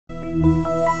You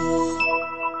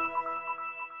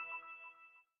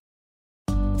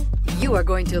are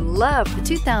going to love the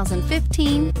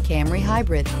 2015 Camry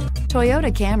Hybrid. Toyota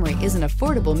Camry is an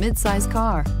affordable midsize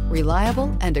car,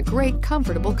 reliable and a great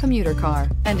comfortable commuter car,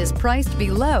 and is priced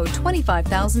below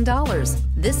 $25,000.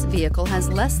 This vehicle has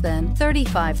less than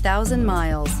 35,000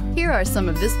 miles. Here are some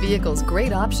of this vehicle's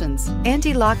great options: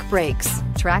 anti-lock brakes,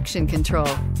 traction control,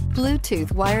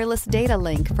 Bluetooth wireless data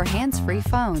link for hands-free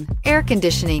phone, air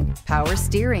conditioning, power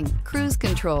steering, cruise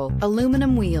control,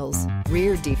 aluminum wheels,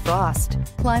 rear defrost,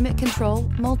 climate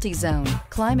control multi-zone,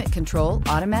 climate control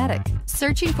automatic.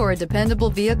 Searching for a dependable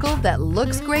vehicle that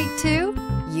looks great too?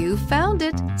 You found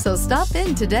it, so stop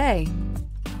in today.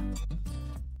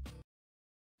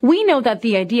 We know that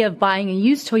the idea of buying a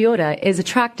used Toyota is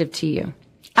attractive to you.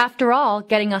 After all,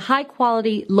 getting a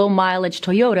high-quality, low-mileage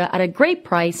Toyota at a great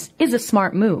price is a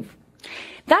smart move.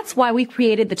 That's why we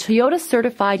created the Toyota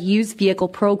Certified Used Vehicle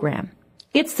Program.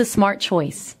 It's the smart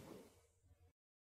choice.